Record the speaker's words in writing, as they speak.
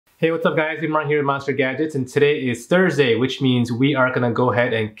Hey, what's up guys? I'm Mark here at Monstergadgets, and today is Thursday, which means we are gonna go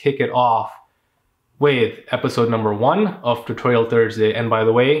ahead and kick it off with episode number 1 of Tutorial Thursday. And by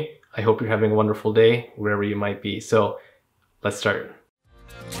the way, I hope you're having a wonderful day wherever you might be. So let's start.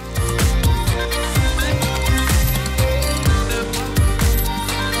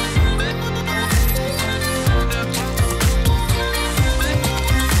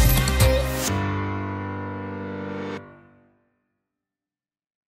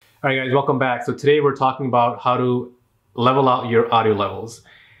 All right guys, welcome back. So today we're talking about how to level out your audio levels.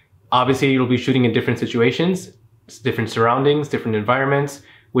 Obviously you'll be shooting in different situations, different surroundings, different environments,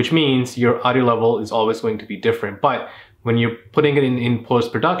 which means your audio level is always going to be different. But when you're putting it in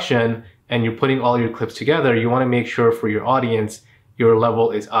post-production and you're putting all your clips together, you want to make sure for your audience, your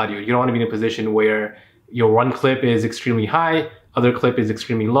level is audio. You don't want to be in a position where your one clip is extremely high, other clip is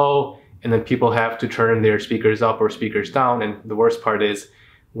extremely low, and then people have to turn their speakers up or speakers down. And the worst part is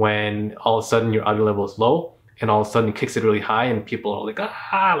when all of a sudden your audio level is low and all of a sudden it kicks it really high and people are like,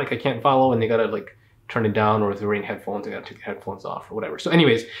 like I can't follow, and they gotta like turn it down, or if they're wearing headphones, they gotta take the headphones off or whatever. So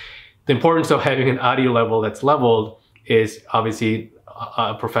anyways, the importance of having an audio level that's leveled is obviously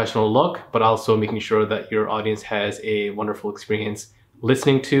a professional look, but also making sure that your audience has a wonderful experience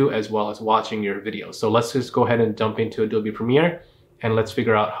listening to as well as watching your videos. So let's just go ahead and jump into Adobe Premiere and let's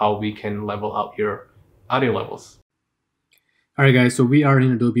figure out how we can level out your audio levels. Alright guys, so we are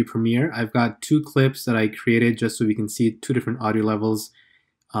in Adobe Premiere. I've got 2 clips that I created just so we can see 2 different audio levels.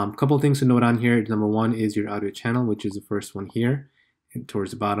 Couple of things to note on here. Number 1 is your audio channel, which is the first one here, and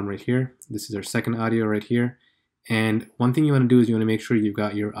towards the bottom right here. This is our second audio right here. And one thing you want to do is you want to make sure you've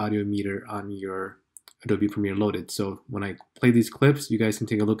got your audio meter on your Adobe Premiere loaded. So when I play these clips, you guys can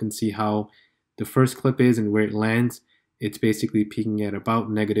take a look and see how the first clip is and where it lands. It's basically peaking at about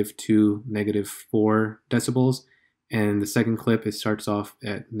 -2, -4 decibels. And the second clip, it starts off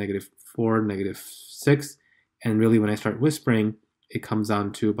at -4, -6. And really when I start whispering, it comes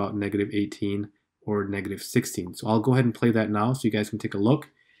down to about -18 or -16. So I'll go ahead and play that now so you guys can take a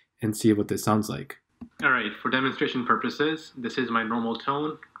look and see what this sounds like. All right, for demonstration purposes, this is my normal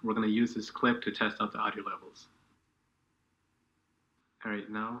tone. We're gonna use this clip to test out the audio levels. All right,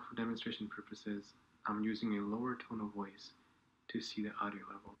 now for demonstration purposes, I'm using a lower tone of voice to see the audio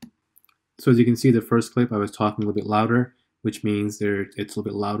level. So as you can see, the first clip I was talking a little bit louder, which means it's a little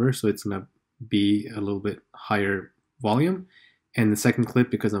bit louder, so it's going to be a little bit higher volume. And the second clip,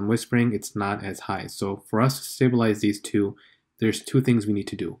 because I'm whispering, it's not as high. So for us to stabilize these two, there's 2 things we need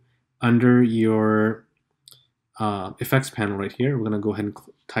to do. Under your effects panel right here, we're going to go ahead and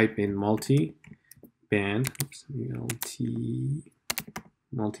type in multi-band.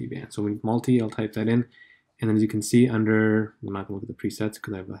 Multi-band. So we need multi, I'll type that in. And then as you can see under, I'm not going to look at the presets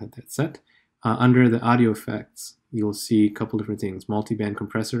because I've had that set. Under the audio effects, you'll see a couple different things. Multi-band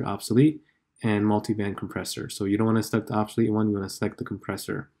compressor, obsolete, and multi-band compressor. So you don't want to select the obsolete one, you want to select the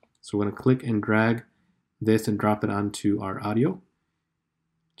compressor. So we're going to click and drag this and drop it onto our audio,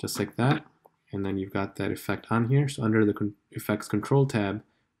 just like that. And then you've got that effect on here. So under the effects control tab,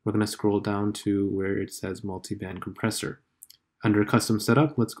 we're going to scroll down to where it says multi-band compressor. Under custom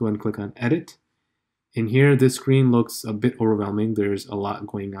setup, let's go and click on edit. In here, this screen looks a bit overwhelming. There's a lot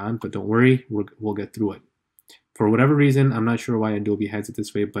going on, but don't worry, we'll get through it. For whatever reason, I'm not sure why Adobe has it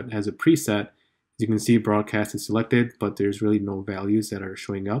this way, but as a preset, as you can see, broadcast is selected, but there's really no values that are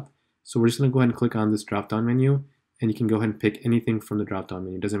showing up. So we're just gonna go ahead and click on this drop-down menu, and you can go ahead and pick anything from the drop-down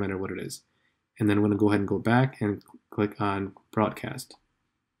menu. It doesn't matter what it is. And then we're gonna go ahead and go back and click on broadcast.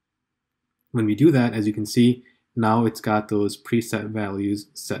 When we do that, as you can see, now it's got those preset values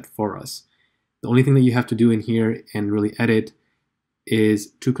set for us. The only thing that you have to do in here and really edit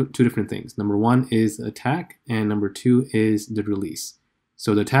is two different things. Number 1 is the attack, and number 2 is the release.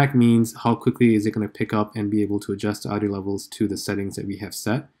 So the attack means how quickly is it going to pick up and be able to adjust the audio levels to the settings that we have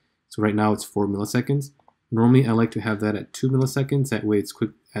set. So right now it's 4 milliseconds. Normally I like to have that at 2 milliseconds. That way it's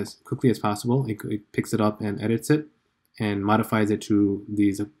as quickly as possible. It picks it up and edits it and modifies it to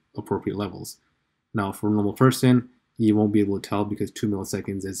these appropriate levels. Now for a normal person, you won't be able to tell because 2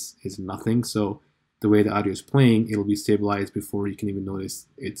 milliseconds is nothing. So the way the audio is playing, it'll be stabilized before you can even notice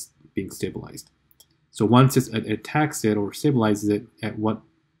it's being stabilized. So once it attacks it or stabilizes it, at what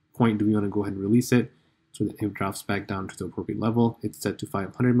point do we want to go ahead and release it so that it drops back down to the appropriate level? It's set to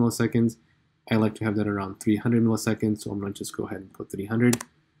 500 milliseconds. I like to have that around 300 milliseconds, so I'm going to just go ahead and put 300.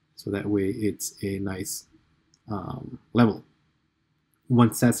 So that way it's a nice level.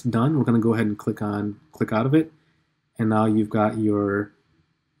 Once that's done, we're going to go ahead and click out of it. And now you've got your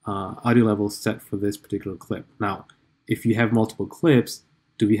audio levels set for this particular clip. Now, if you have multiple clips,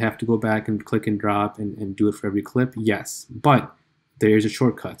 do we have to go back and click and drop and do it for every clip? Yes, but there's a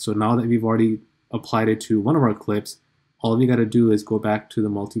shortcut. So now that we've already applied it to one of our clips, all we got to do is go back to the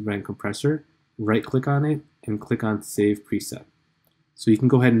multi-band compressor, right click on it, and click on Save Preset. So you can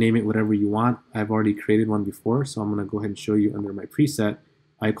go ahead and name it whatever you want. I've already created one before, so I'm going to go ahead and show you under my preset.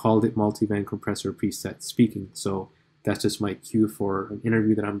 I called it multi-band compressor preset speaking. So that's just my cue for an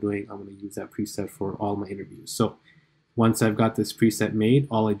interview that I'm doing. I'm going to use that preset for all my interviews. So once I've got this preset made,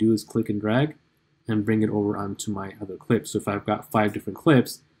 all I do is click and drag and bring it over onto my other clips. So if I've got 5 different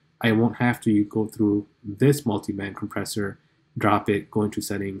clips, I won't have to go through this multi-band compressor, drop it, go into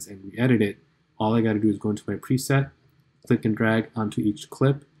settings, and re-edit it. All I got to do is go into my preset, click and drag onto each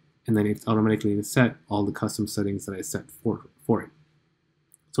clip, and then it's automatically going to set all the custom settings that I set for it.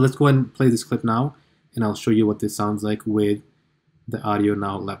 So let's go ahead and play this clip now, and I'll show you what this sounds like with the audio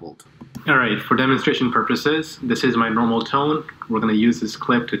now leveled. All right, for demonstration purposes, this is my normal tone. We're going to use this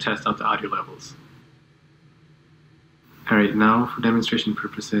clip to test out the audio levels. All right, now for demonstration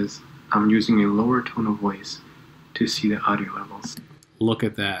purposes, I'm using a lower tone of voice to see the audio levels. Look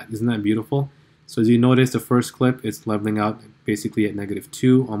at that, isn't that beautiful? So as you notice, the first clip is leveling out basically at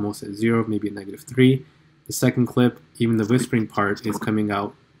 -2, almost at 0, maybe at -3. The second clip, even the whispering part, is coming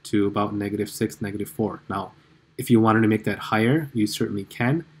out to about -6, -4. Now, if you wanted to make that higher, you certainly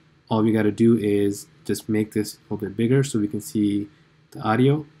can. All we got to do is just make this a little bit bigger so we can see the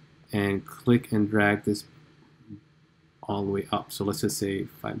audio, and click and drag this all the way up. So let's just say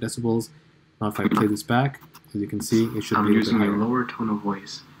 5 decibels. Now if I play this back, as you can see, it should be using a lower tone of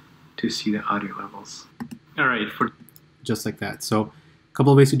voice to see the audio levels. All right, just like that. So a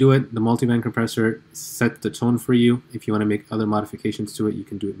couple of ways to do it. The multi-band compressor sets the tone for you. If you want to make other modifications to it, you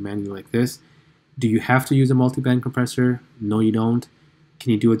can do it manually like this. Do you have to use a multi-band compressor? No, you don't.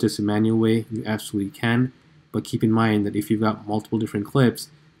 Can you do it just a manual way? You absolutely can. But keep in mind that if you've got multiple different clips,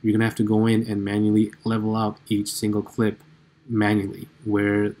 you're going to have to go in and manually level out each single clip manually,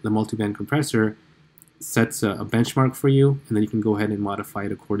 where the multi-band compressor sets a benchmark for you, and then you can go ahead and modify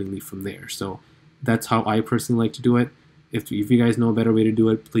it accordingly from there. So that's how I personally like to do it. If you guys know a better way to do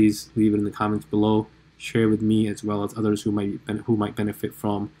it, please leave it in the comments below. Share with me as well as others who might benefit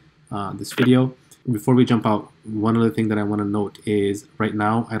from this video. Before we jump out, one other thing that I want to note is right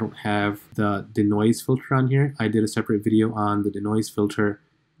now I don't have the denoise filter on here. I did a separate video on the denoise filter,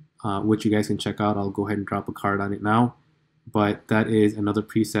 which you guys can check out. I'll go ahead and drop a card on it now. But that is another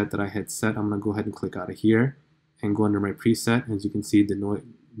preset that I had set. I'm going to go ahead and click out of here and go under my preset. As you can see, the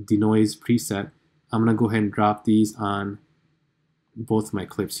denoise preset. I'm going to go ahead and drop these on both my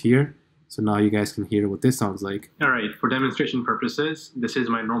clips here. So now you guys can hear what this sounds like. All right, for demonstration purposes, this is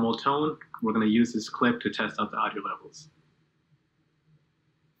my normal tone. We're going to use this clip to test out the audio levels.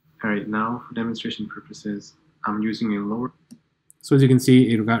 All right, now for demonstration purposes, I'm using a lower. So as you can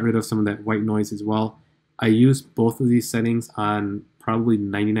see, it got rid of some of that white noise as well. I use both of these settings on probably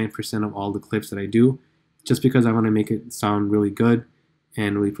 99% of all the clips that I do, just because I want to make it sound really good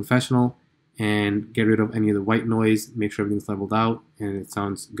and really professional, and get rid of any of the white noise, make sure everything's leveled out and it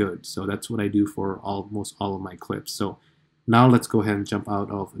sounds good. So that's what I do for almost all of my clips. So now let's go ahead and jump out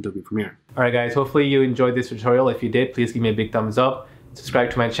of Adobe Premiere. All right guys, hopefully you enjoyed this tutorial. If you did, please give me a big thumbs up, subscribe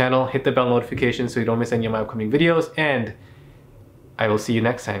to my channel, hit the bell notification so you don't miss any of my upcoming videos, and I will see you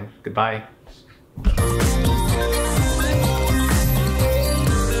next time. Goodbye.